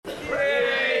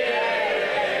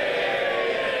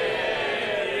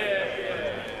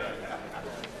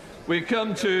We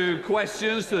come to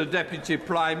questions to the Deputy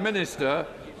Prime Minister.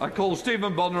 I call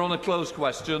Stephen Bonner on a closed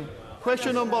question.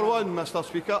 Question number 1, Mr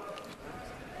Speaker.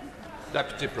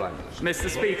 Deputy Prime Minister. Mr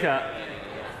Speaker,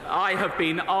 I have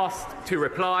been asked to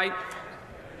reply.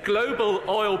 Global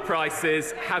oil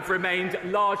prices have remained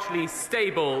largely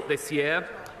stable this year.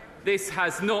 This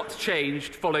has not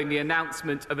changed following the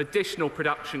announcement of additional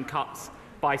production cuts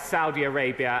by Saudi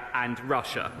Arabia and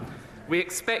Russia. We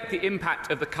expect the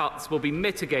impact of the cuts will be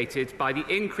mitigated by the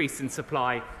increase in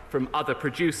supply from other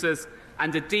producers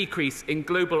and a decrease in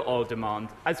global oil demand,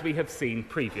 as we have seen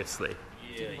previously.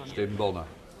 Stephen Bonner.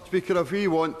 Speaker, if we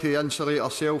want to insulate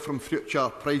ourselves from future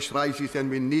price rises, then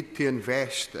we need to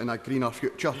invest in a greener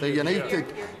future. The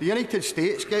United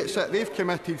States gets it. They've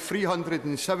committed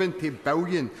 $370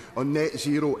 billion on net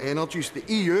zero energies. The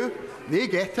EU, they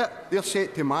get it. They're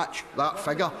set to match that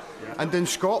figure. And in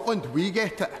Scotland, we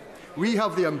get it. We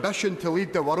have the ambition to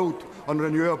lead the world on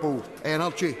renewable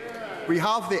energy. We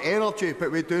have the energy,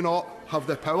 but we do not have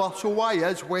the power. So why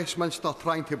is Westminster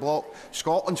trying to block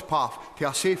Scotland's path to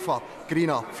a safer,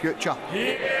 greener future?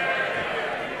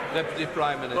 Deputy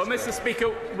Prime Minister. Well, Mr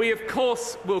Speaker, we of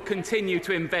course will continue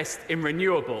to invest in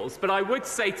renewables, but I would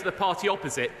say to the party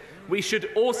opposite, we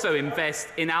should also invest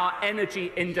in our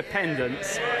energy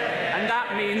independence, and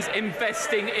that means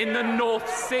investing in the North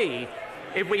Sea.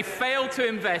 If we fail to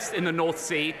invest in the North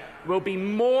Sea, we'll be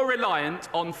more reliant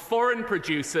on foreign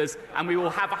producers and we will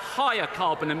have higher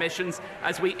carbon emissions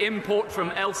as we import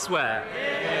from elsewhere.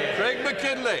 Craig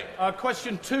McKinley.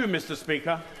 Question 2, Mr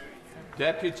Speaker.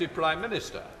 Deputy Prime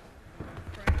Minister.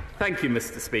 Thank you,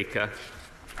 Mr Speaker.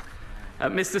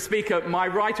 Mr Speaker, my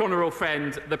right honourable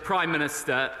friend, the Prime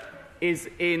Minister, is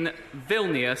in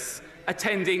Vilnius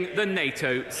attending the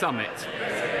NATO summit.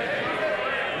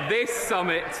 This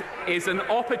summit is an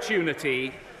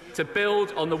opportunity to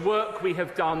build on the work we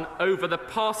have done over the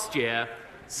past year,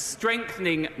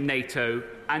 strengthening NATO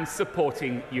and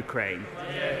supporting Ukraine.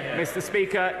 Mr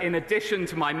Speaker, in addition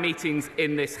to my meetings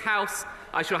in this House,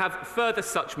 I shall have further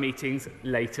such meetings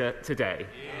later today.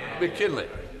 McKinley.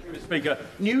 Mr Speaker,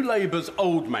 New Labour's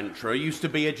old mantra used to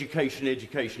be education,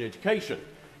 education, education.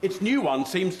 Its new one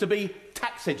seems to be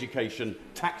tax education,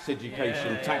 tax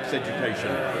education, tax education.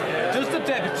 Does the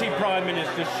Deputy Prime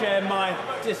Minister share my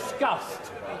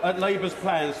disgust at Labour's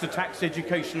plans to tax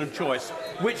education and choice,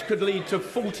 which could lead to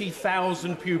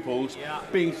 40,000 pupils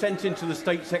being sent into the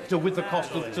state sector with the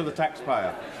cost to the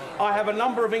taxpayer? I have a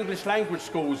number of English language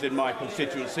schools in my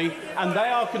constituency, and they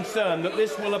are concerned that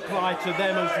this will apply to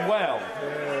them as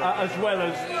well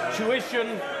as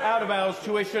tuition, out-of-hours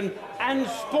tuition, and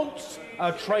sports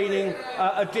training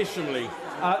additionally.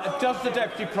 Does the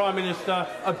Deputy Prime Minister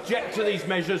object to these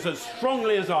measures as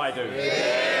strongly as I do?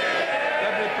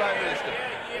 Deputy Prime Minister.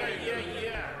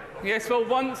 Yes, well,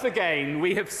 once again,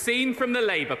 we have seen from the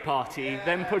Labour Party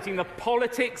them putting the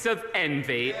politics of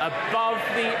envy above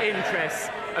the interests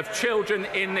of children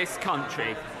in this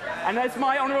country. And as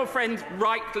my honourable friend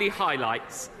rightly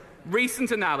highlights,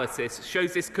 recent analysis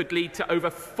shows this could lead to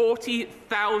over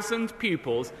 40,000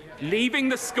 pupils leaving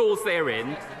the schools they're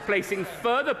in, placing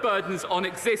further burdens on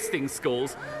existing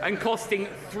schools and costing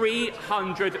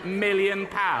 £300 million.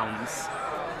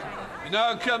 We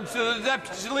now come to the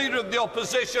Deputy Leader of the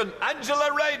Opposition, Angela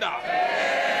Rayner.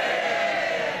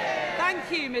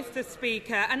 Thank you, Mr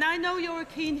Speaker. And I know you're a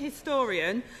keen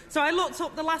historian, so I looked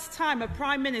up the last time a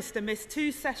Prime Minister missed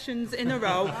 2 sessions in a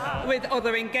row with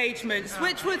other engagements,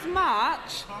 which was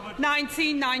March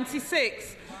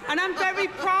 1996. And I'm very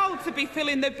proud to be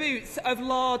filling the boots of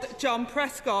Lord John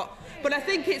Prescott. But I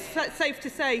think it's safe to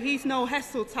say he's no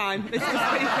Heseltine, Mr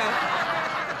Speaker.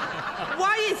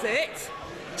 Why is it,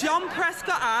 John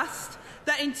Prescott asked,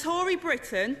 that in Tory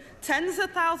Britain, tens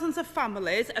of thousands of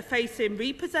families are facing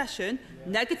repossession,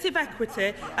 negative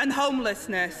equity and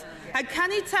homelessness? And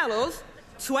can he tell us,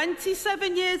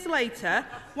 27 years later,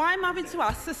 why I'm having to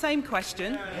ask the same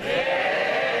question?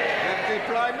 Deputy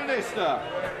Prime Minister.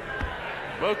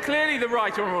 Well, clearly the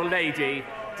Right Honourable Lady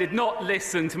did not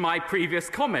listen to my previous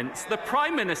comments. The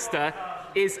Prime Minister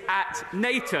is at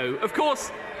NATO. Of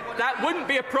course, that wouldn't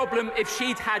be a problem if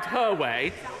she'd had her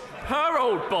way. Her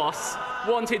old boss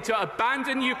wanted to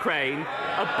abandon Ukraine,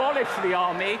 abolish the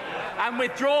army and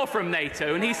withdraw from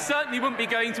NATO, and he certainly wouldn't be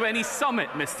going to any summit,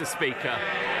 Mr Speaker.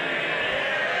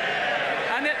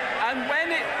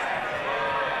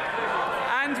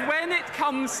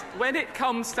 When it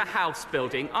comes to house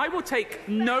building, I will take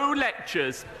no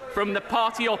lectures from the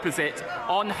party opposite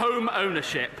on home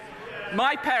ownership.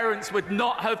 My parents would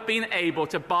not have been able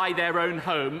to buy their own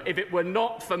home if it were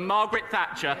not for Margaret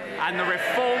Thatcher and the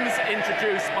reforms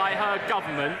introduced by her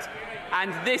government.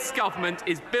 and this government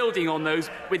is building on those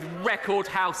with record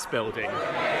house building.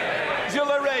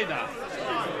 Lorena.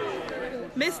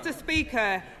 Mr.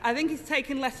 Speaker, I think he's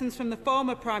taking lessons from the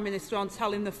former Prime Minister on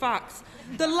telling the facts.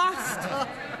 The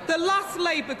last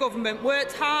Labour government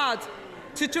worked hard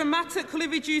to dramatically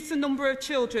reduce the number of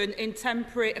children in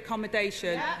temporary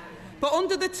accommodation. But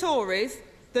under the Tories,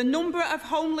 the number of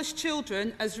homeless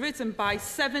children has risen by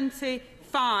 75%.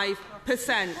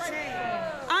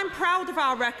 I'm proud of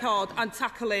our record on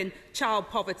tackling child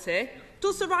poverty.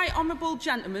 Does the right honourable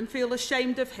gentleman feel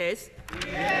ashamed of his?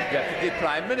 Deputy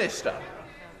Prime Minister.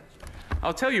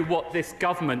 I'll tell you what this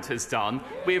government has done.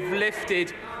 We've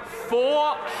lifted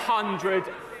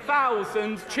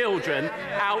 400,000 children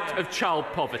out of child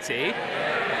poverty.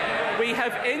 We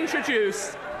have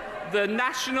introduced the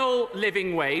national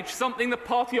living wage, something the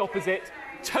party opposite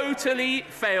totally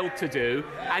failed to do,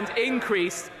 and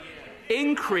increased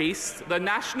the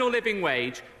national living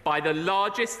wage by the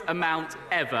largest amount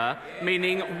ever,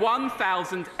 meaning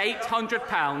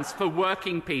 £1,800 for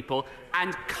working people,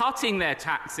 and cutting their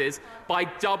taxes by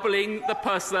doubling the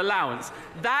personal allowance.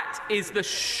 That is the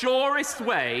surest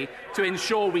way to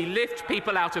ensure we lift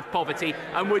people out of poverty,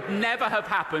 and would never have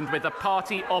happened with the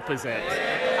party opposite.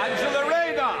 Angela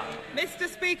Rayner. Mr.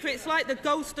 Speaker, it's like the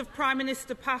ghost of Prime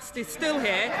Minister past is still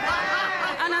here.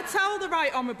 And I tell the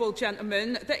right honourable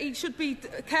gentleman that he should be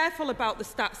careful about the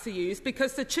stats he used,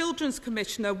 because the Children's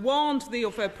Commissioner warned the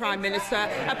other Prime Minister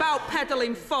about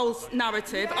peddling false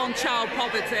narrative on child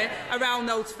poverty around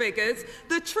those figures.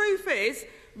 The truth is,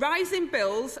 rising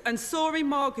bills and soaring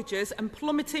mortgages and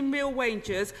plummeting real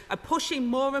wages are pushing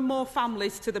more and more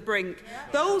families to the brink.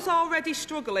 Those already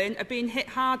struggling are being hit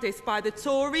hardest by the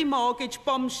Tory mortgage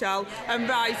bombshell and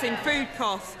rising food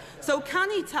costs. So can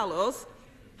he tell us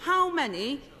how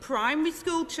many primary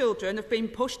school children have been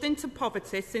pushed into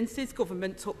poverty since his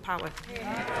government took power?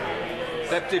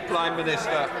 Deputy Prime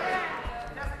Minister.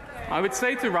 I would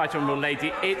say to the Right Honourable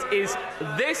Lady, it is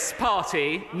this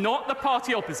party, not the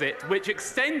party opposite, which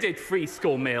extended free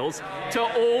school meals to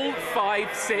all 5-,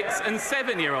 6- and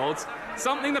 7-year-olds,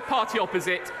 something the party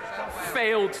opposite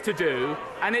failed to do,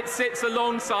 and it sits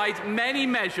alongside many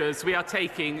measures we are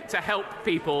taking to help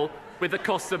people with the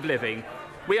cost of living.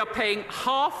 We are paying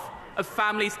half of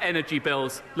families' energy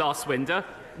bills last winter,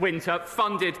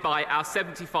 funded by our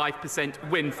 75%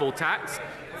 windfall tax,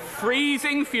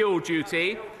 freezing fuel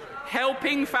duty,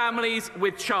 helping families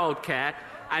with childcare,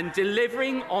 and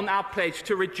delivering on our pledge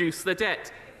to reduce the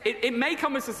debt. It may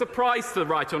come as a surprise to the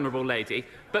Right Honourable Lady,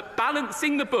 but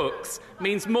balancing the books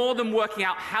means more than working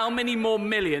out how many more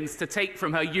millions to take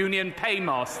from her union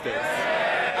paymasters.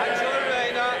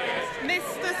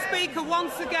 Mr. Speaker,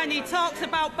 once again, he talks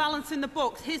about balancing the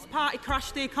books. His party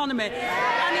crashed the economy.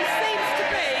 And he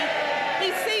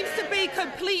seems to be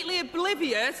completely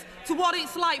oblivious to what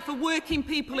it's like for working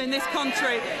people in this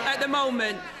country at the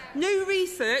moment. New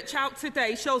research out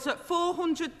today shows that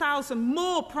 400,000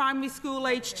 more primary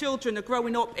school-aged children are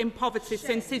growing up in poverty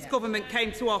since his government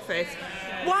came to office.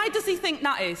 Why does he think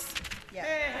that is?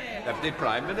 Deputy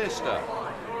Prime Minister.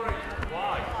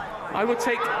 I will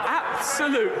take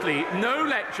absolutely no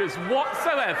lectures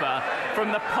whatsoever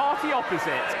from the party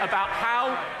opposite about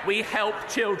how we help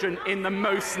children in the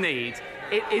most need.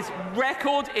 It is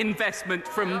record investment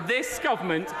from this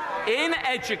government in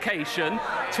education,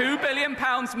 £2 billion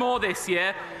more this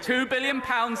year, £2 billion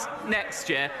next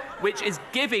year, which is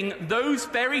giving those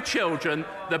very children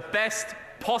the best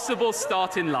possible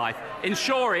start in life,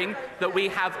 ensuring that we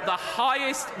have the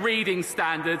highest reading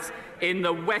standards in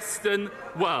the Western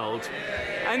world.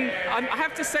 And I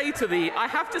have to say to the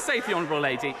Honourable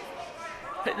Lady,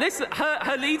 listen,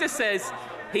 her leader says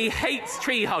he hates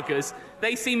tree huggers.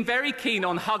 They seem very keen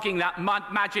on hugging that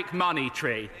magic money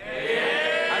tree.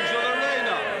 Angela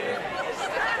Rayner.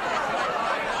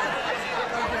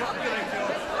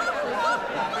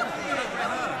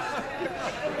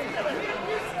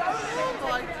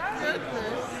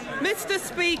 Mr.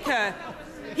 Speaker,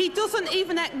 he doesn't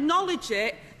even acknowledge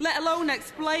it, let alone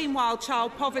explain why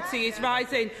child poverty is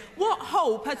rising. What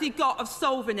hope has he got of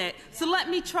solving it? So let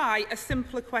me try a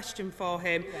simpler question for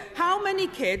him. How many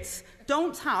kids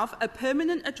don't have a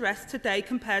permanent address today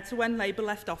compared to when Labour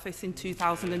left office in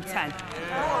 2010?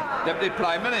 Deputy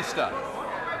Prime Minister.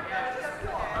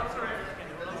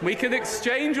 We can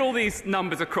exchange all these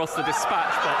numbers across the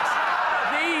dispatch box.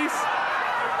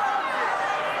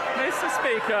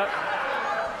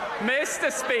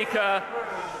 Mr. Speaker,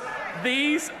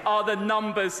 these are the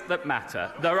numbers that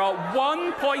matter. There are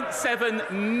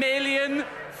 1.7 million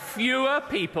fewer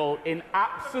people in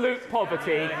absolute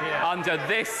poverty under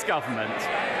this government,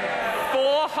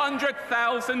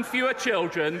 400,000 fewer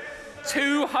children,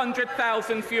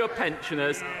 200,000 fewer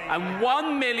pensioners and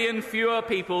 1 million fewer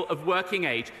people of working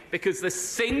age, because the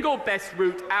single best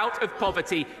route out of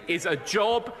poverty is a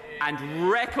job, and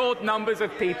record numbers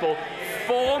of people,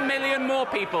 4 million more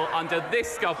people under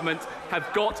this government,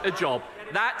 have got a job.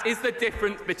 That is the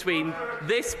difference between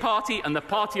this party and the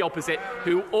party opposite,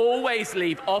 who always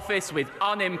leave office with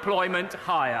unemployment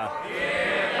higher.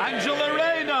 Angela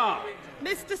Rayner.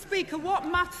 Mr. Speaker, what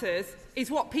matters is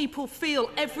what people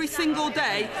feel every single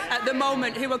day at the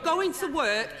moment, who are going to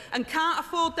work and can't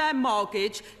afford their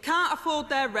mortgage, can't afford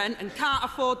their rent and can't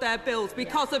afford their bills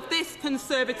because of this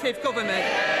Conservative government.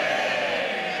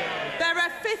 There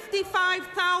are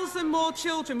 55,000 more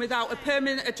children without a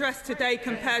permanent address today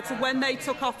compared to when they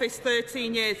took office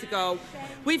 13 years ago.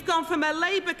 We've gone from a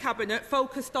Labour cabinet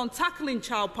focused on tackling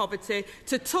child poverty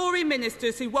to Tory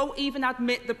ministers who won't even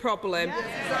admit the problem.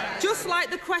 Yes. Just like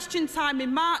the Question Time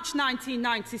in March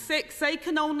 1996, they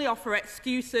can only offer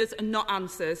excuses and not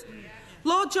answers.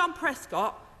 Lord John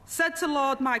Prescott said to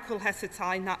Lord Michael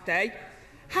Heseltine that day,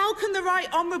 "How can the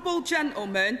right honourable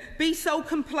gentleman be so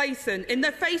complacent in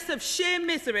the face of sheer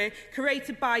misery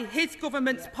created by his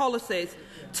government's policies?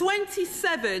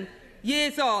 27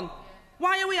 years on,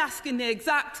 why are we asking the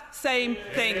exact same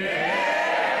thing?"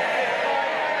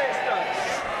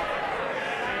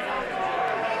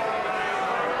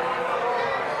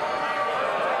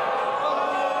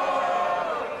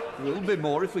 A little bit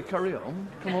more if we carry on.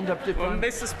 Come on, Deputy Prime. Well,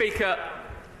 Mr. Speaker,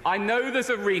 I know there's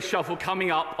a reshuffle coming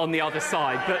up on the other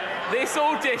side, but this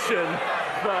audition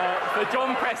for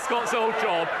John Prescott's old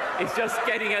job is just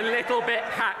getting a little bit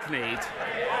hackneyed.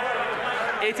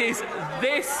 It is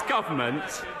this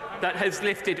government that has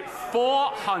lifted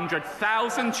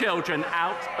 400,000 children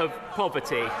out of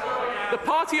poverty. The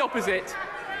party opposite,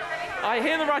 I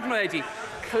hear the right lady,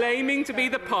 claiming to be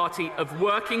the party of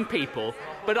working people,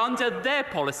 but under their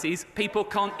policies, people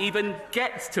can't even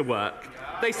get to work.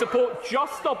 They support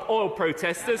Just Stop Oil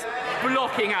protesters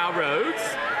blocking our roads.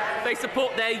 They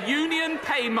support their union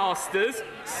paymasters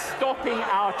stopping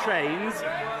our trains.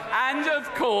 And,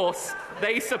 of course,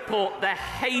 they support the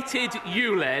hated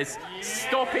ULEZ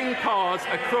stopping cars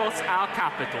across our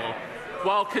capital.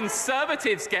 While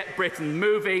Conservatives get Britain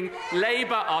moving,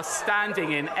 Labour are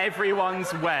standing in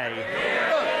everyone's way.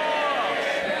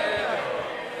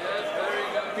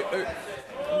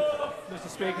 Mr.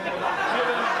 Speaker,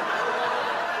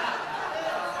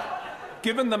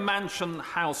 given the Mansion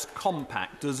House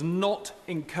Compact does not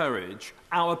encourage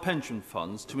our pension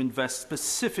funds to invest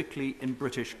specifically in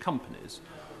British companies,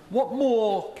 what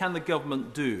more can the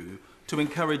government do to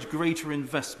encourage greater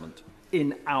investment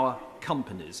in our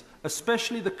companies,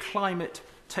 especially the climate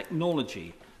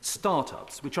technology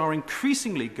startups, which are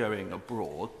increasingly going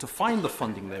abroad to find the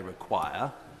funding they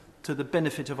require to the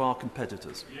benefit of our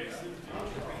competitors?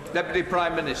 Deputy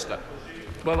Prime Minister.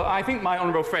 Well, I think my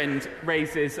honourable friend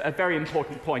raises a very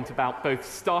important point about both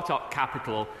start-up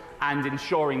capital and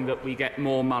ensuring that we get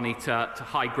more money to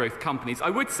high-growth companies.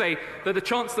 I would say that the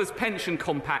Chancellor's Pension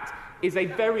Compact is a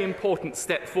very important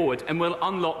step forward and will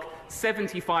unlock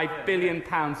 £75 billion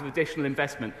of additional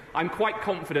investment. I'm quite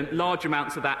confident large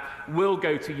amounts of that will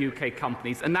go to UK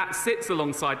companies, and that sits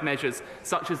alongside measures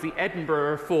such as the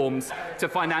Edinburgh reforms to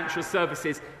financial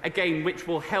services, again, which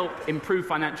will help improve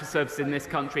financial services in this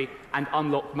country and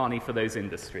unlock money for those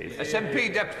industries.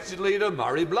 SNP Deputy Leader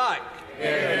Murray Black.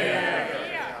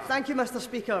 Thank you, Mr.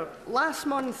 Speaker. Last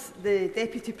month, the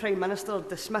Deputy Prime Minister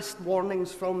dismissed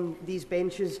warnings from these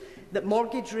benches that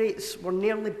mortgage rates were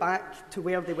nearly back to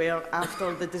where they were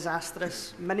after the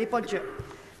disastrous mini-budget.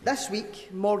 This week,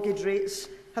 mortgage rates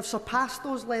have surpassed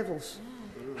those levels.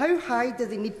 How high do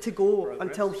they need to go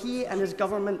until he and his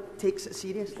government takes it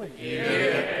seriously?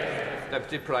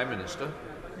 Deputy Prime Minister.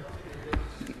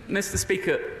 Mr.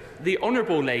 Speaker, the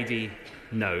honourable lady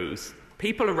knows,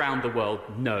 people around the world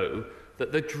know,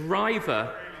 that the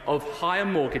driver of higher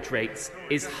mortgage rates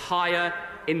is higher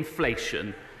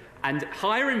inflation. And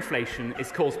higher inflation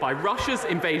is caused by Russia's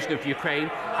invasion of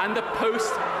Ukraine and the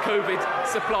post-COVID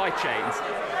supply chains.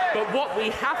 But what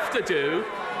we have to do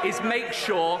is make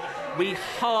sure we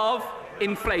halve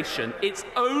inflation. It's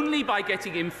only by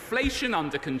getting inflation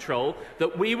under control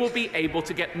that we will be able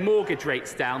to get mortgage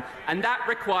rates down, and that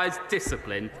requires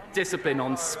discipline. Discipline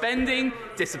on spending,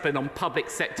 discipline on public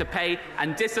sector pay,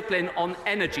 and discipline on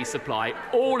energy supply,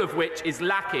 all of which is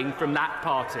lacking from that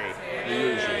party.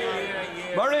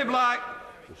 Murray Black.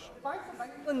 The Bank of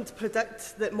England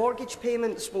predict that mortgage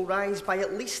payments will rise by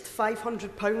at least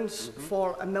 £500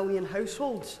 for 1 million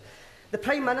households. The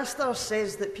Prime Minister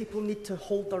says that people need to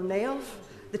hold their nerve.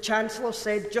 The Chancellor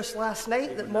said just last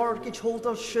night that mortgage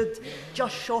holders should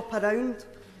just shop around.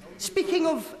 Speaking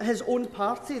of his own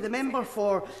party, the member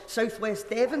for South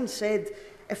West Devon said,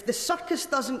 "If the circus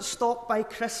doesn't stop by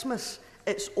Christmas,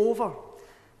 it's over."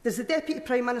 Does the Deputy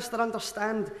Prime Minister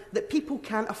understand that people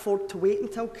can't afford to wait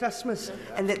until Christmas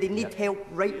and that they need help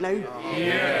right now?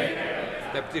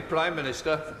 Deputy Prime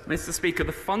Minister. Mr. Speaker,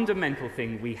 the fundamental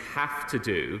thing we have to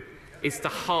do is to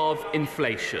halve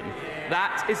inflation.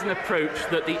 That is an approach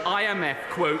that the IMF,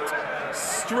 quote,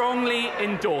 strongly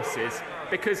endorses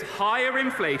because higher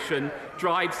inflation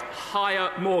drives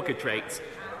higher mortgage rates.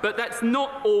 But that's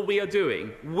not all we are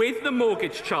doing. With the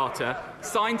mortgage charter,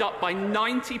 signed up by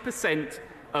 90%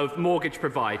 of mortgage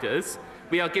providers,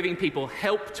 we are giving people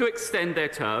help to extend their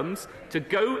terms, to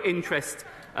go interest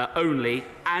only,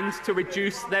 and to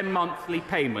reduce their monthly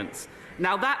payments.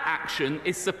 Now, that action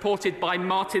is supported by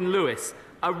Martin Lewis,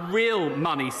 a real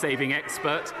money-saving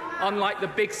expert, unlike the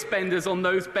big spenders on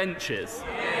those benches.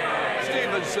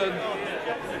 Stevenson.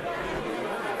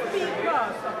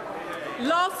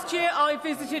 Last year I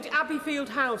visited Abbeyfield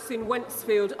House in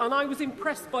Wentzfield and I was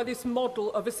impressed by this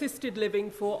model of assisted living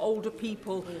for older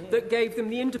people that gave them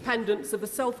the independence of a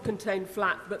self-contained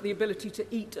flat but the ability to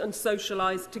eat and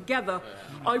socialise together.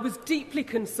 I was deeply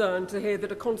concerned to hear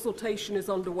that a consultation is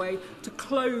underway to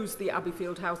close the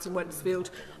Abbeyfield House in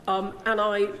Wentzfield, and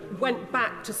I went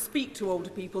back to speak to older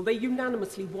people. They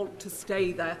unanimously want to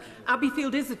stay there.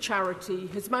 Abbeyfield is a charity.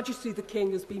 His Majesty the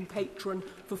King has been patron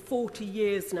for 40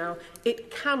 years now. It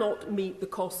cannot meet the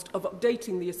cost of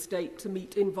updating the estate to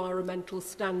meet environmental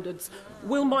standards.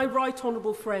 Will my right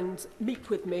honourable friends meet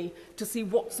with me to see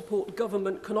what support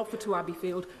government can offer to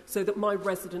Abbeyfield so that my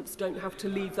residents don't have to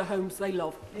leave the homes they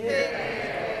love?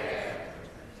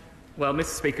 Well, Mr.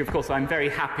 Speaker, of course, I'm very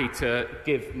happy to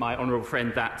give my honourable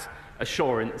friend that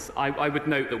assurance. I would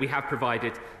note that we have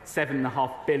provided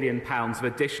 £7.5 billion of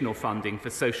additional funding for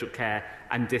social care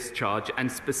and discharge, and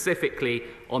specifically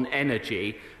on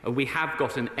energy. We have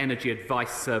got an energy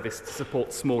advice service to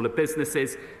support smaller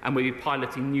businesses, and we'll be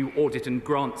piloting new audit and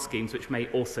grant schemes which may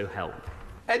also help.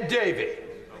 Ed Davey.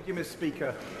 Thank you, Mr.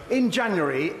 Speaker. In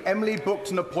January, Emily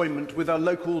booked an appointment with her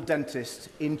local dentist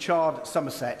in Chard,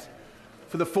 Somerset,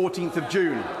 for the 14th of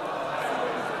June,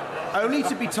 only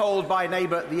to be told by a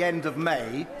neighbour at the end of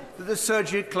May that the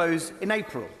surgery had closed in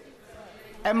April.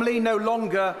 Emily no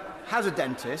longer has a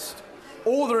dentist.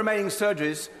 All the remaining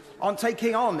surgeries aren't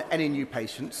taking on any new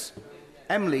patients.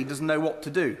 Emily doesn't know what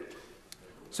to do.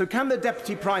 So can the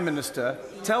Deputy Prime Minister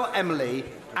tell Emily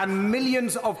and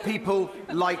millions of people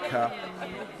like her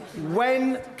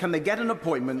when can they get an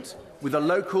appointment with a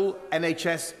local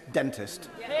NHS dentist?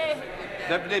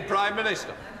 Deputy Prime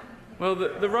Minister. Well,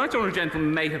 the right honourable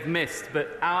gentleman may have missed,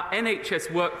 but our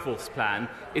NHS workforce plan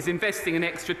is investing an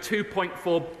extra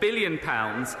 £2.4 billion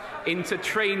into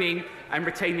training and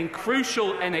retaining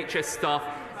crucial NHS staff,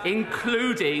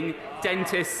 including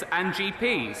dentists and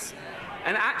GPs.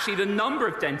 And actually, the number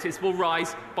of dentists will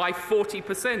rise by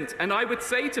 40%. And I would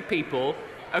say to people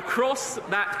across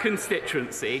that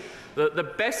constituency that the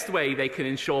best way they can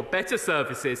ensure better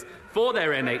services for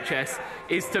their NHS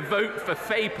is to vote for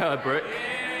Faye Purbrick,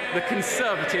 the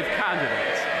Conservative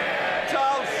candidate.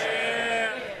 Charles.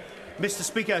 Mr.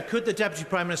 Speaker, could the Deputy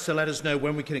Prime Minister let us know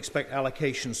when we can expect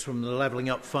allocations from the Levelling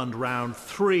Up Fund round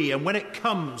 3? And when it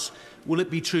comes, will it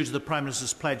be true to the Prime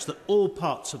Minister's pledge that all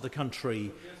parts of the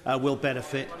country will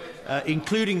benefit,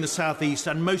 including the South East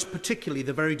and most particularly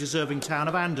the very deserving town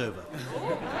of Andover?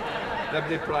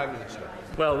 Deputy Prime Minister.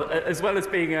 Well, as well as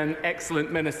being an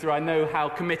excellent minister, I know how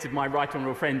committed my right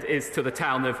honourable friend is to the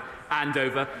town of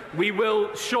Andover. We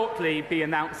will shortly be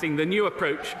announcing the new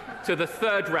approach to the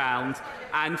third round,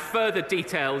 and further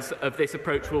details of this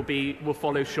approach will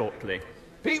follow shortly.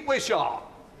 Pete Wishart.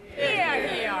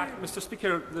 Mr.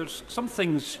 Speaker, there's some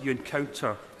things you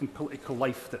encounter in political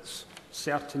life that's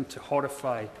certain to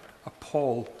horrify,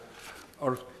 appall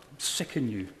or sicken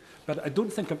you. But I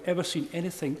don't think I've ever seen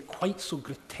anything quite so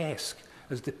grotesque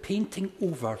as the painting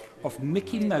over of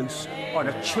Mickey Mouse on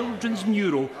a children's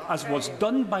mural as was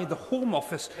done by the Home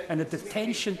Office in a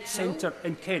detention centre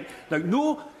in Kent. Now,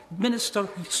 no minister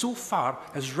so far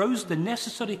has roused the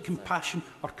necessary compassion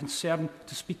or concern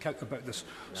to speak out about this.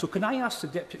 So can I ask the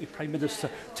Deputy Prime Minister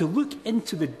to look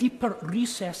into the deeper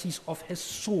recesses of his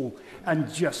soul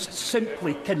and just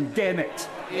simply condemn it?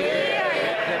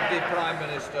 Deputy Prime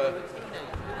Minister.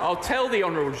 I'll tell the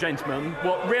honourable gentleman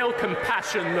what real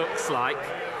compassion looks like,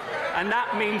 and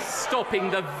that means stopping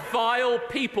the vile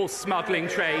people smuggling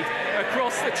trade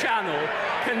across the Channel,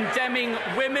 condemning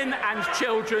women and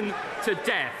children to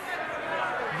death.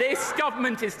 This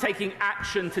government is taking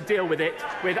action to deal with it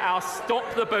with our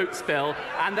Stop the Boats bill,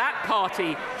 and that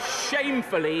party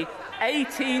shamefully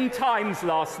 18 times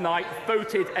last night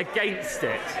voted against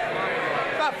it.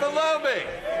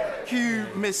 Thank you,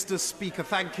 Mr. Speaker.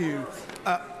 Thank you.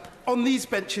 On these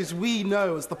benches, we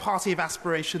know, as the party of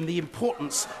aspiration, the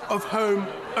importance of home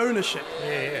ownership.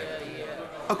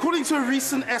 According to a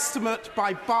recent estimate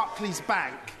by Barclays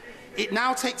Bank, it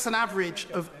now takes an average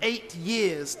of 8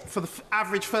 years for the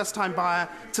average first-time buyer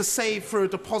to save for a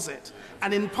deposit.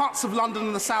 And in parts of London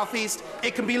and the South East,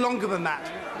 it can be longer than that.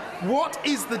 What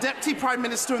is the Deputy Prime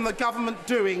Minister and the government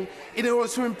doing in order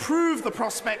to improve the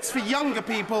prospects for younger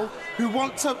people who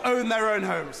want to own their own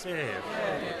homes?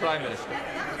 Prime Minister.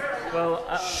 Well,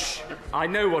 I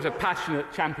know what a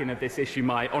passionate champion of this issue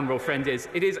my honourable friend is.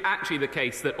 It is actually the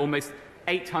case that almost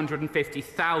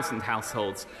 850,000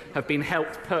 households have been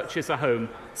helped purchase a home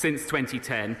since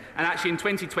 2010. And actually in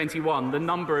 2021, the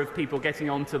number of people getting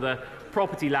onto the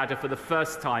property ladder for the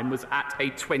first time was at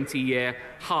a 20-year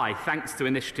high, thanks to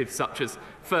initiatives such as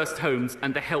First Homes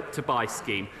and the Help to Buy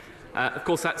scheme. Of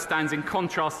course, that stands in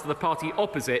contrast to the party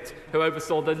opposite, who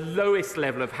oversaw the lowest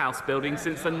level of house building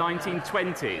since the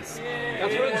 1920s.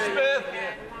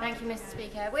 Thank you, Mr.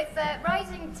 Speaker. With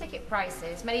rising ticket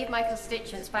prices, many of my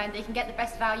constituents find they can get the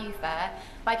best value fare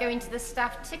by going to the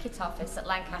staff ticket office at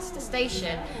Lancaster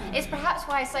Station. It's perhaps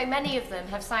why so many of them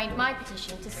have signed my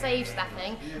petition to save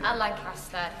staffing at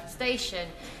Lancaster Station.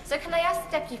 So can I ask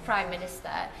the Deputy Prime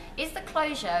Minister, is the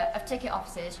closure of ticket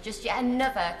offices just yet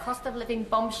another cost-of-living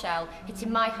bombshell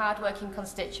hitting my hard-working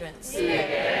constituents?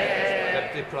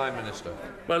 Deputy Prime Minister.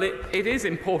 Well, it is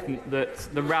important that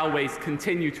the railways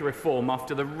continue to reform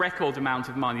after the record amount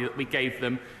of money that we gave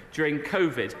them during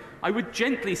COVID. I would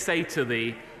gently say to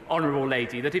the honourable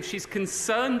lady that if she's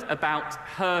concerned about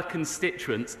her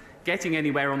constituents getting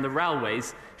anywhere on the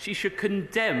railways, she should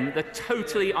condemn the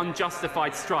totally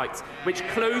unjustified strikes which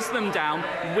close them down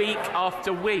week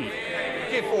after week.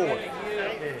 Give forward.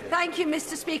 Thank you,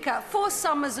 Mr. Speaker. 4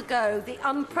 summers ago, the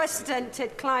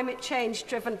unprecedented climate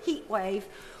change-driven heatwave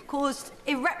caused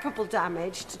irreparable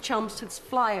damage to Chelmsford's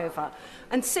flyover.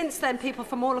 And since then, people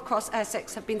from all across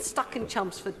Essex have been stuck in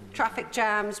Chelmsford, traffic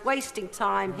jams, wasting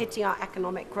time, hitting our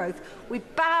economic growth. We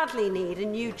badly need a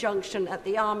new junction at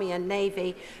the Army and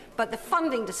Navy, but the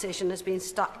funding decision has been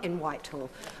stuck in Whitehall.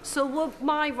 So will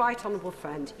my right honourable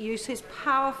friend use his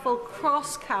powerful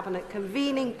cross-cabinet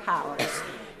convening powers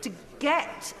to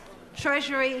get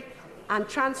Treasury and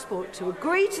Transport to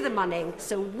agree to the money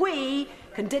so we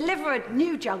can deliver a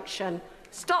new junction,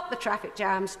 stop the traffic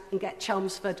jams and get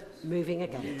Chelmsford moving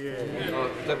again?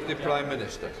 Deputy Prime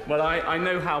Minister. Well, I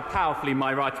know how powerfully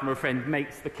my right honourable friend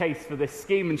makes the case for this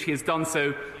scheme, and she has done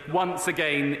so once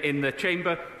again in the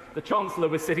Chamber. The Chancellor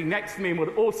was sitting next to me and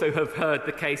would also have heard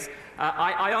the case.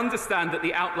 I understand that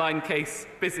the outline case,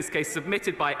 business case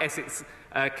submitted by Essex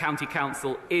County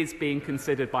Council is being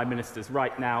considered by ministers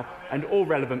right now, and all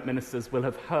relevant ministers will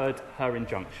have heard her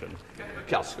injunction.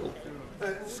 Castle.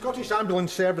 Scottish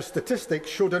Ambulance Service statistics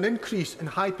showed an increase in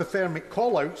hypothermic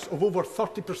call-outs of over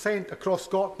 30% across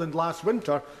Scotland last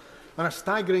winter and a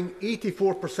staggering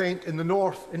 84% in the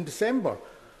north in December.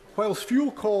 Whilst fuel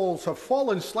calls have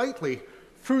fallen slightly,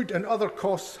 food and other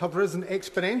costs have risen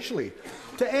exponentially.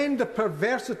 To end the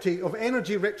perversity of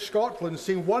energy-rich Scotland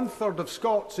seeing 1/3 of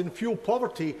Scots in fuel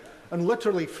poverty and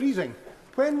literally freezing,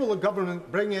 when will the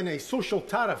government bring in a social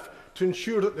tariff to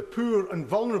ensure that the poor and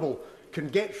vulnerable can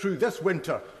get through this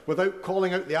winter without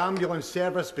calling out the ambulance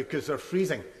service because they're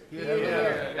freezing?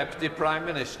 Deputy Prime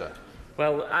Minister.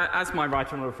 Well, as my right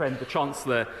honourable friend, the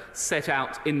Chancellor, set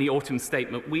out in the autumn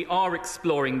statement, we are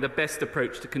exploring the best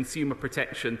approach to consumer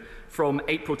protection from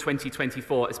April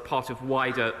 2024 as part of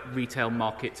wider retail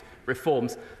market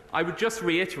reforms. I would just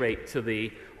reiterate to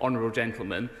the honourable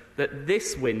gentleman that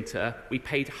this winter we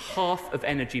paid half of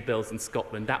energy bills in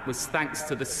Scotland. That was thanks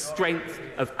to the strength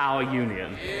of our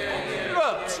union.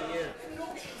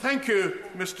 Thank you,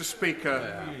 Mr.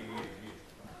 Speaker.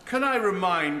 Can I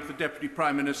remind the Deputy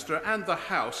Prime Minister and the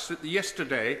House that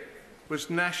yesterday was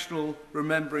National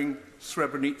Remembering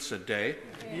Srebrenica Day?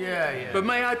 But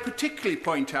may I particularly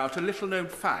point out a little-known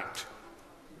fact,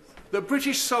 that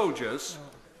British soldiers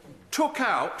took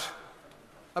out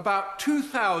about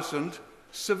 2,000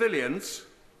 civilians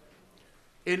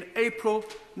in April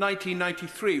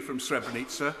 1993 from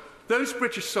Srebrenica. Those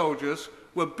British soldiers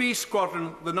were B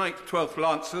Squadron, the 9th 12th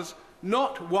Lancers,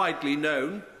 not widely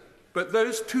known, but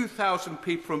those 2,000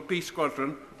 people from B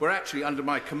Squadron were actually under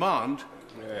my command,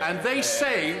 and they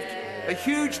saved a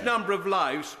huge number of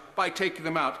lives by taking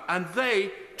them out. And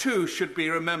they, too, should be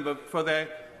remembered for their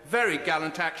very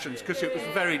gallant actions, because it was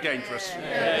very dangerous.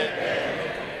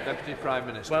 Deputy Prime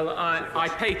Minister. Well, I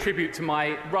pay tribute to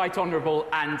my right honourable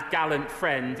and gallant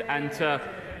friend, and to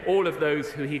all of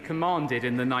those who he commanded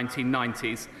in the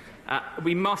 1990s.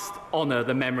 We must honour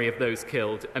the memory of those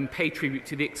killed and pay tribute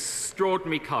to the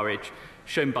extraordinary courage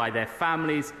shown by their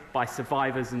families, by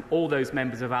survivors and all those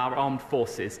members of our armed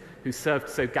forces who served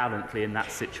so gallantly in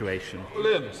that situation.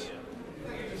 Williams.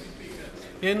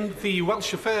 In the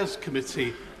Welsh Affairs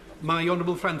Committee, my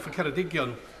honourable friend for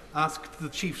Ceredigion asked the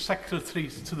Chief Secretary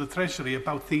to the Treasury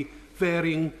about the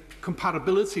varying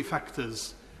comparability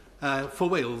factors for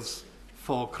Wales,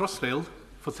 for Crossrail,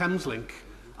 for Thameslink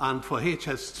and for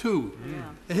HS2.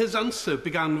 Yeah. His answer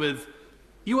began with,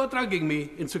 "You are dragging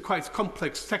me into quite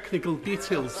complex technical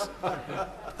details."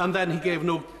 And then he gave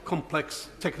no complex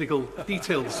technical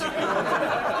details.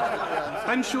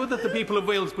 I'm sure that the people of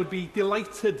Wales would be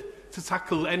delighted to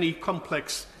tackle any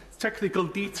complex technical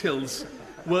details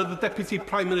were the Deputy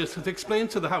Prime Minister to explain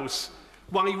to the House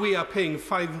why we are paying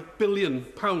 £5 billion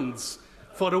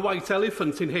for a white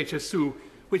elephant in HS2,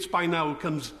 which by now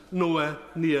comes nowhere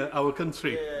near our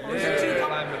country.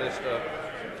 Prime Minister.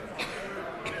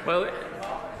 Well,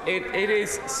 it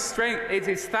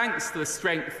is thanks to the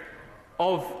strength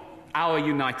of our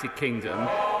United Kingdom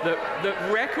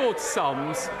that record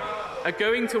sums are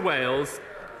going to Wales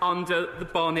under the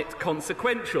Barnett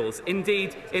consequentials.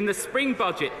 Indeed, in the spring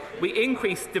budget, we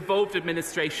increased devolved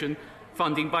administration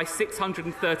funding by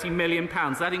 £630 million.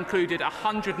 That included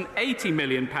 £180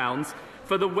 million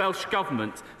for the Welsh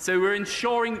Government. So we're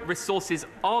ensuring resources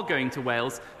are going to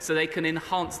Wales so they can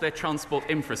enhance their transport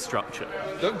infrastructure.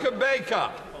 Duncan Baker.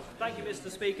 Thank you, Mr.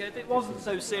 Speaker. If it wasn't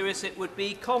so serious, it would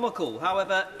be comical.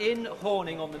 However, in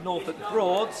Horning on the Norfolk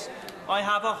Broads, I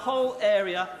have a whole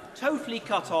area totally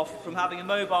cut off from having a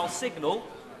mobile signal,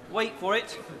 wait for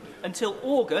it, until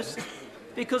August,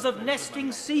 because of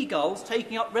nesting seagulls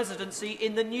taking up residency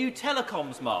in the new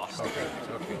telecoms mast.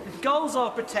 Gulls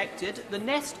are protected, the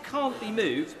nest can't be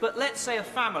moved, but let's say a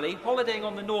family holidaying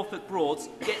on the Norfolk Broads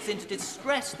gets into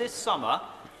distress this summer,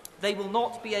 they will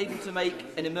not be able to make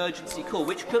an emergency call,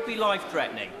 which could be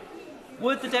life-threatening.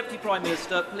 Would the Deputy Prime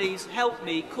Minister please help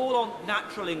me call on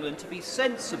Natural England to be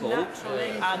sensible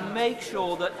and make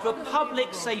sure that for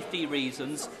public safety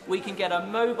reasons we can get a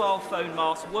mobile phone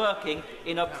mast working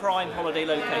in a prime holiday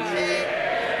location?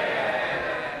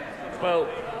 Well,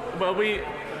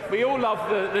 we all love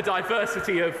the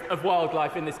diversity of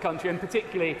wildlife in this country, and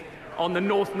particularly on the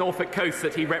North Norfolk coast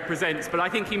that he represents, but I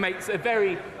think he makes a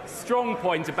very strong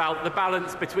point about the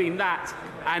balance between that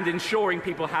and ensuring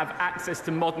people have access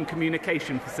to modern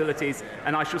communication facilities,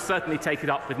 and I shall certainly take it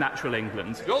up with Natural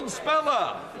England. John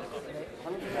Speller.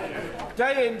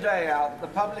 Day in, day out, the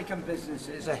public and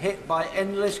businesses are hit by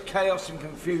endless chaos and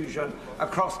confusion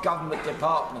across government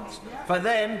departments. For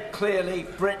them, clearly,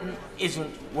 Britain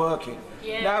isn't working.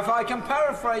 Yeah. Now, if I can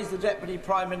paraphrase the Deputy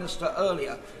Prime Minister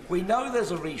earlier, we know there's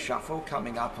a reshuffle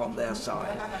coming up on their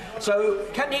side. So,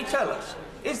 can he tell us,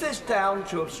 is this down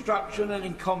to obstruction and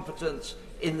incompetence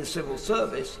in the civil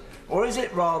service, or is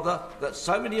it rather that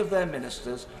so many of their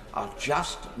ministers are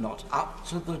just not up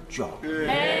to the job?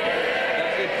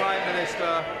 Deputy Prime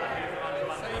Minister.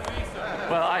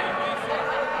 Well,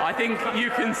 I think you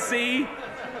can see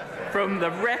from the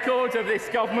record of this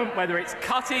government, whether it's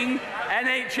cutting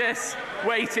NHS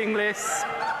waiting lists,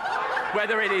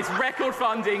 whether it is record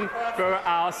funding for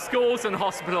our schools and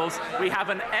hospitals, we have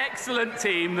an excellent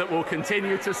team that will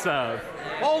continue to serve.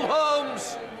 Paul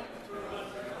Holmes.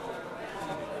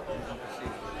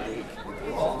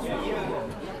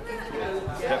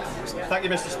 Thank you,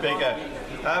 Mr. Speaker.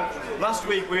 Last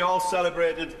week we all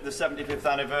celebrated the 75th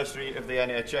anniversary of the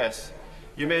NHS.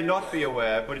 You may not be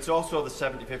aware, but it's also the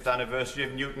 75th anniversary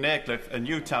of Newton Aycliffe, a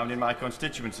new town in my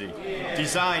constituency,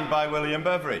 designed by William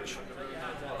Beveridge.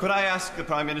 Could I ask the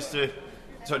Prime Minister,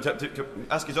 to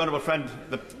ask his honourable friend,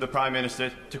 the Prime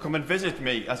Minister, to come and visit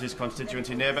me as his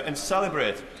constituency neighbour and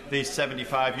celebrate these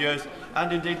 75 years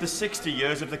and indeed the 60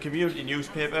 years of the community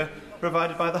newspaper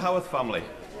provided by the Howarth family?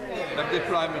 Deputy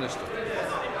Prime Minister.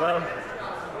 Well,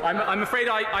 I'm afraid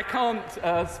I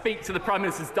can't speak to the Prime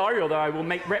Minister's diary, although I will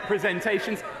make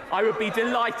representations. I would be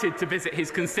delighted to visit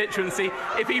his constituency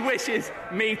if he wishes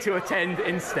me to attend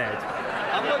instead.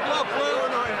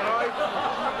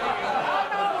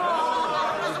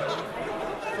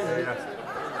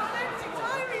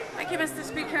 Thank you, Mr.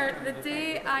 Speaker. The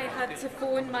day I had to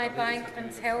phone my bank and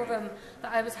tell them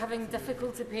that I was having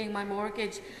difficulty paying my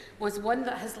mortgage was one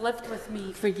that has lived with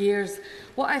me for years.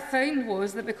 What I found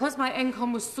was that because my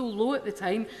income was so low at the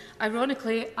time,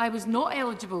 ironically, I was not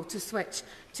eligible to switch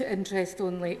to interest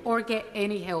only or get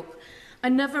any help. I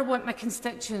never want my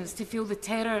constituents to feel the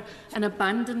terror and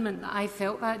abandonment that I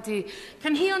felt that day.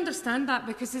 Can he understand that?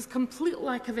 Because his complete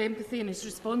lack of empathy in his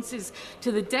responses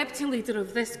to the deputy leader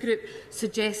of this group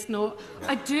suggests not.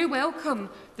 I do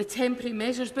welcome the temporary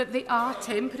measures, but they are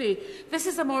temporary. This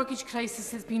is a mortgage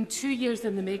crisis that's been 2 years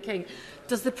in the making.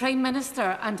 Does the Prime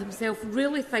Minister and himself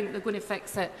really think they're going to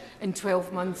fix it in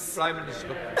 12 months? Prime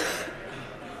Minister.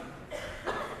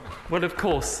 Well, of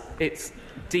course, it's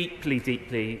deeply,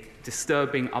 deeply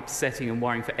disturbing, upsetting and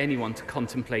worrying for anyone to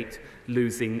contemplate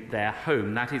losing their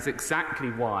home. That is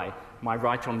exactly why my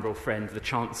right honourable friend, the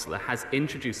Chancellor, has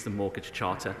introduced the Mortgage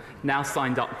Charter, now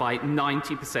signed up by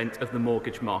 90% of the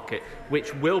mortgage market,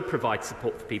 which will provide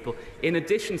support for people. In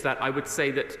addition to that, I would say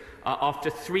that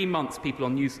after 3 months, people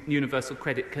on universal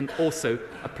credit can also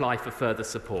apply for further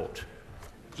support.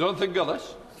 Jonathan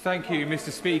Gullis. Thank you, Mr.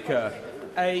 Speaker.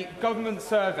 A government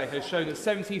survey has shown that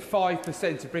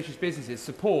 75% of British businesses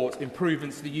support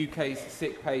improvements to the UK's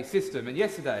sick pay system. And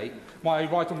yesterday, my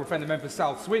right honourable friend, the member for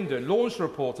South Swindon, launched a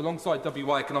report alongside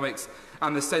WY Economics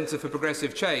and the Centre for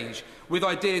Progressive Change with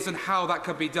ideas on how that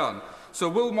could be done. So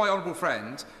will my honourable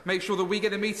friend make sure that we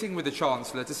get a meeting with the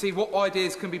Chancellor to see what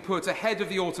ideas can be put ahead of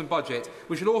the autumn budget,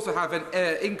 which will also have an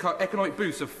economic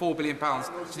boost of £4 billion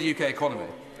to the UK economy?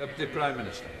 Deputy Prime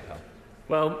Minister.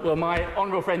 Well, my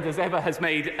honourable friend, as ever, has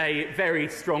made a very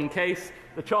strong case.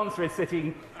 The Chancellor is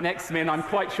sitting next to me, and I'm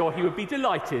quite sure he would be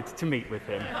delighted to meet with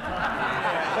him.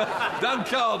 Dan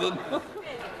Carden.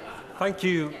 Thank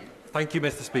you,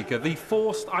 Mr. Speaker. The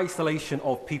forced isolation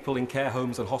of people in care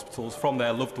homes and hospitals from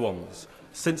their loved ones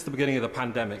since the beginning of the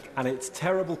pandemic and its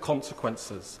terrible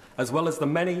consequences, as well as the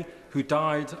many who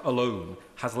died alone,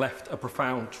 has left a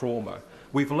profound trauma.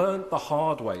 We've learned the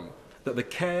hard way that the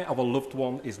care of a loved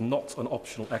one is not an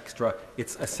optional extra,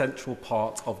 it's a central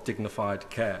part of dignified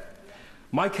care.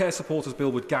 My Care Supporters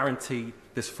Bill would guarantee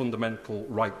this fundamental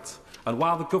right. And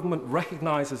while the government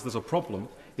recognises there's a problem,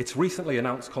 its recently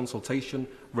announced consultation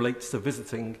relates to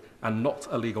visiting and not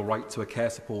a legal right to a care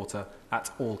supporter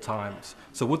at all times.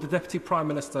 So would the Deputy Prime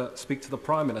Minister speak to the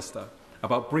Prime Minister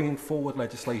about bringing forward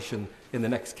legislation in the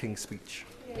next King's Speech?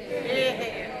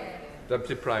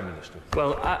 Deputy Prime Minister.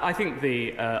 Well, I think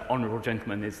the honourable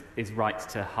gentleman is right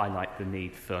to highlight the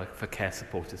need for care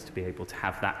supporters to be able to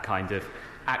have that kind of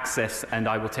access, and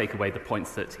I will take away the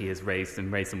points that he has raised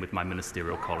and raise them with my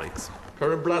ministerial colleagues.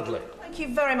 Corinne Bradley. Thank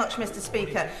you very much, Mr.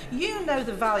 Speaker. You know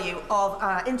the value of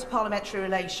interparliamentary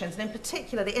relations, and in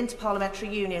particular the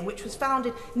Interparliamentary Union, which was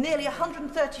founded nearly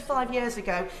 135 years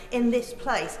ago in this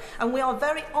place. And we are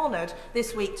very honoured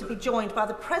this week to be joined by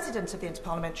the President of the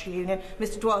Interparliamentary Union,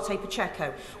 Mr. Duarte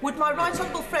Pacheco. Would my right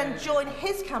honourable friend join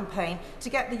his campaign to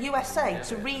get the USA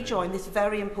to rejoin this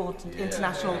very important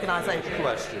international organisation?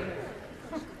 Question.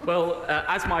 Well,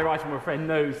 as my right honourable friend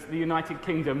knows, the United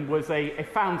Kingdom was a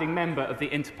founding member of the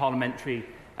Interparliamentary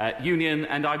Union,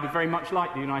 and I would very much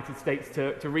like the United States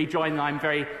to rejoin, and I'm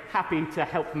very happy to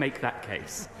help make that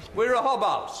case. We're a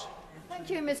Hobart. Thank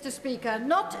you, Mr. Speaker.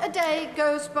 Not a day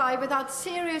goes by without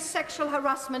serious sexual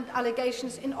harassment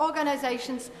allegations in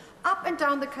organisations up and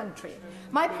down the country.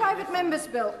 My private member's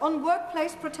bill on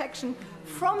workplace protection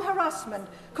from harassment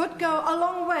could go a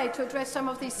long way to address some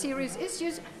of these serious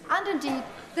issues, and indeed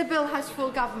the bill has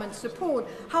full government support.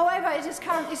 However, it is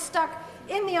currently stuck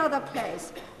in the other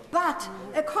place. But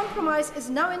a compromise is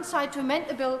now in sight to amend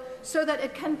the bill so that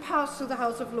it can pass through the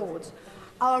House of Lords.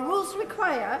 Our rules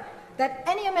require that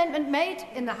any amendment made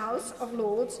in the House of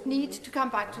Lords needs to come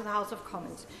back to the House of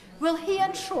Commons. Will he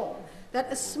ensure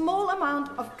that a small amount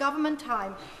of government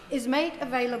time is made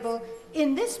available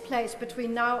in this place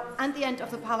between now and the end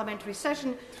of the parliamentary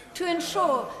session to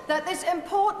ensure that this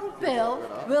important bill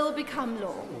will become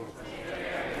law?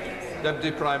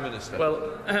 Deputy Prime Minister.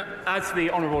 Well, as the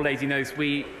honourable lady knows,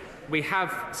 we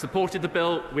have supported the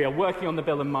bill, we are working on the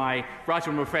bill, and my right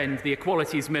honourable friend, the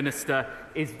Equalities Minister,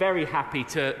 is very happy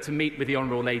to meet with the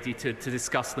honourable lady to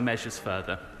discuss the measures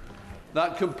further.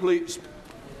 That completes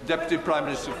Deputy Prime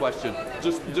Minister's question.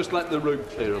 Just let the room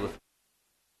clear a little.